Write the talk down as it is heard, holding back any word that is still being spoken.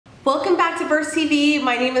Welcome back to Birth TV.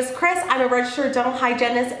 My name is Chris. I'm a registered dental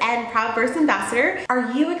hygienist and proud Birth ambassador.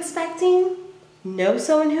 Are you expecting? Know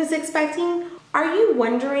someone who's expecting? Are you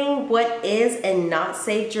wondering what is and not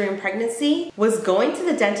safe during pregnancy? Was going to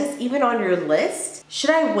the dentist even on your list?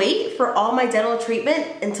 Should I wait for all my dental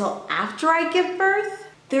treatment until after I give birth?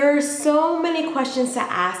 There are so many questions to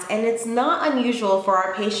ask, and it's not unusual for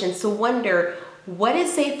our patients to wonder what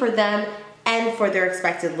is safe for them and for their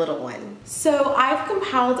expected little one. So I've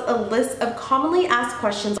compiled a list of commonly asked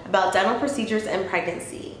questions about dental procedures and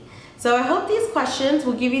pregnancy. So I hope these questions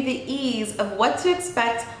will give you the ease of what to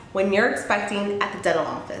expect when you're expecting at the dental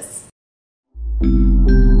office.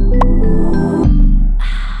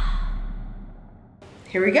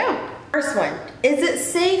 Here we go. First one, is it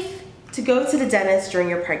safe to go to the dentist during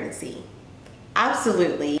your pregnancy?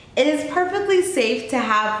 Absolutely. It is perfectly safe to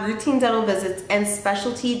have routine dental visits and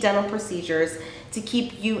specialty dental procedures to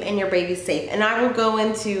keep you and your baby safe. And I will go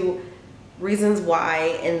into reasons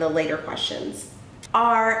why in the later questions.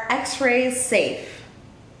 Are x-rays safe?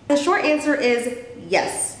 The short answer is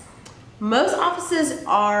yes. Most offices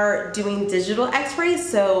are doing digital x-rays,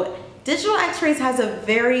 so digital x-rays has a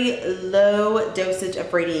very low dosage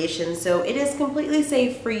of radiation, so it is completely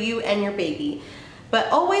safe for you and your baby. But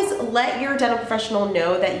always let your dental professional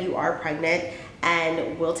know that you are pregnant,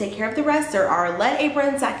 and we'll take care of the rest. There are lead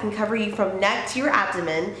aprons that can cover you from neck to your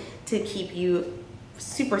abdomen to keep you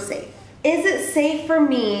super safe. Is it safe for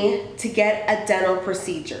me to get a dental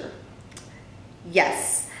procedure?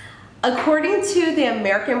 Yes. According to the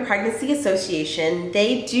American Pregnancy Association,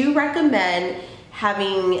 they do recommend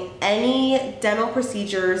having any dental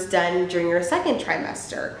procedures done during your second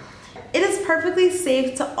trimester. It is perfectly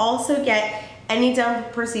safe to also get any dental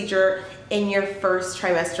procedure in your first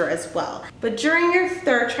trimester as well. But during your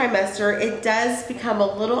third trimester, it does become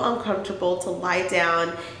a little uncomfortable to lie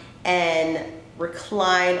down and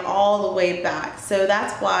recline all the way back. So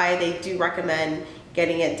that's why they do recommend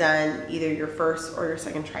getting it done either your first or your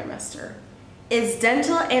second trimester. Is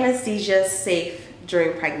dental anesthesia safe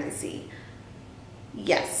during pregnancy?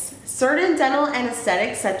 Yes. Certain dental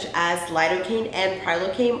anesthetics such as lidocaine and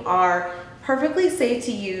prilocaine are perfectly safe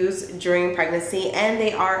to use during pregnancy, and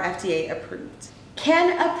they are FDA approved.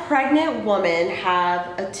 Can a pregnant woman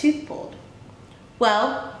have a tooth pulled?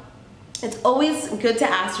 Well, it's always good to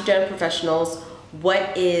ask your dental professionals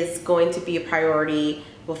what is going to be a priority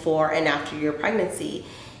before and after your pregnancy.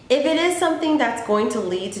 If it is something that's going to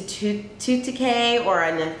lead to tooth decay or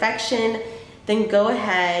an infection, then go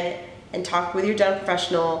ahead and talk with your dental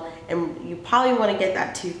professional, and you probably want to get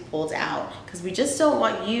that tooth pulled out, because we just don't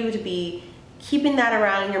want you to be keeping that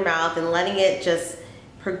around in your mouth and letting it just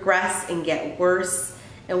progress and get worse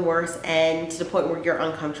and worse, and to the point where you're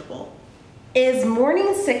uncomfortable. Is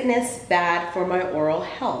morning sickness bad for my oral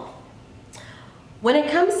health? When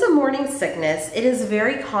it comes to morning sickness, it is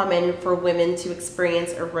very common for women to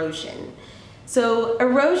experience erosion. So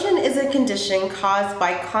erosion is a condition caused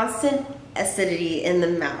by constant acidity in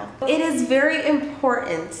the mouth. It is very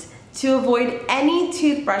important to avoid any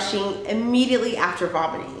tooth brushing immediately after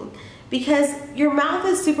vomiting, because your mouth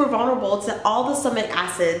is super vulnerable to all the stomach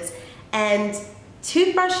acids, and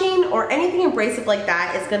toothbrushing or anything abrasive like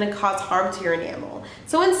that is going to cause harm to your enamel.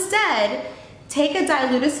 So instead, take a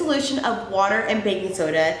diluted solution of water and baking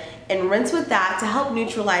soda and rinse with that to help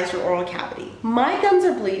neutralize your oral cavity. My gums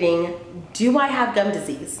are bleeding. Do I have gum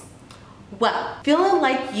disease? Well, feeling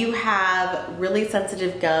like you have really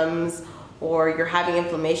sensitive gums or you're having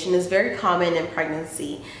inflammation is very common in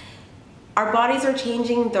pregnancy. Our bodies are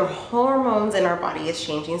changing, the hormones in our body is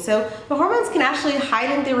changing. So the hormones can actually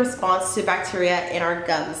heighten the response to bacteria in our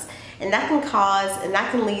gums, and that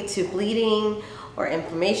can lead to bleeding or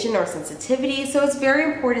inflammation or sensitivity. So it's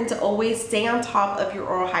very important to always stay on top of your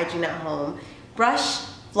oral hygiene at home. Brush,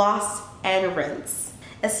 floss, and rinse.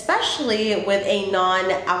 Especially with a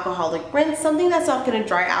non-alcoholic rinse, something that's not going to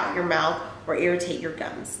dry out your mouth or irritate your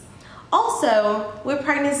gums. Also, with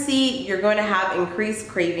pregnancy, you're going to have increased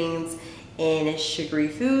cravings in sugary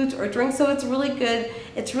foods or drinks, so it's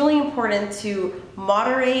really important to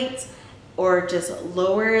moderate or just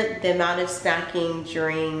lower the amount of snacking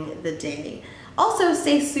during the day. Also,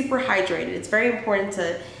 stay super hydrated. It's very important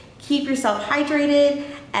to keep yourself hydrated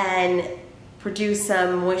and produce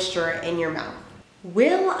some moisture in your mouth.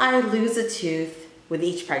 Will I lose a tooth with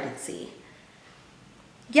each pregnancy?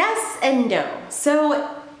 Yes and no.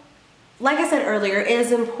 So, like I said earlier, it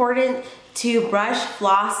is important to brush,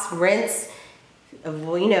 floss, rinse,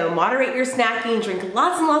 moderate your snacking, drink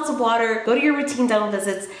lots and lots of water, go to your routine dental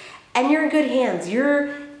visits, and you're in good hands.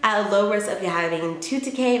 You're at a low risk of having tooth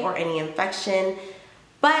decay or any infection.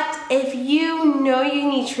 But if you know you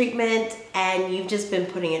need treatment and you've just been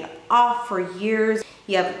putting it off for years,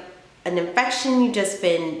 you have an infection, you've just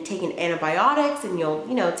been taking antibiotics and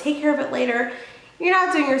you'll, take care of it later, you're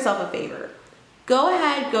not doing yourself a favor. Go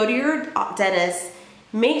ahead, go to your dentist,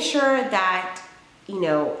 make sure that,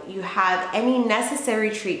 you have any necessary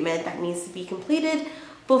treatment that needs to be completed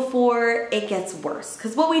before it gets worse.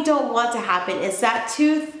 Because what we don't want to happen is that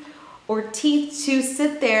tooth or teeth to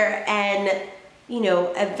sit there and,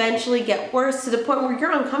 eventually get worse to the point where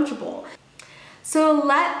you're uncomfortable. So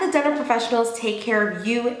let the dental professionals take care of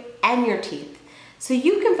you and your teeth so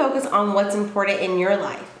you can focus on what's important in your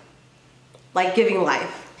life, like giving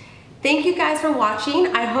life. Thank you guys for watching.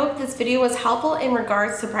 I hope this video was helpful in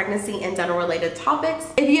regards to pregnancy and dental related topics.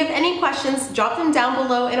 If you have any questions, drop them down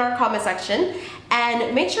below in our comment section,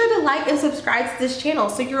 and make sure to like and subscribe to this channel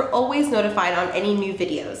so you're always notified on any new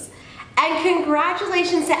videos. And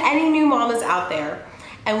congratulations to any new mamas out there.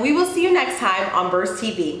 And we will see you next time on Burst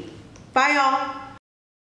TV. Bye y'all.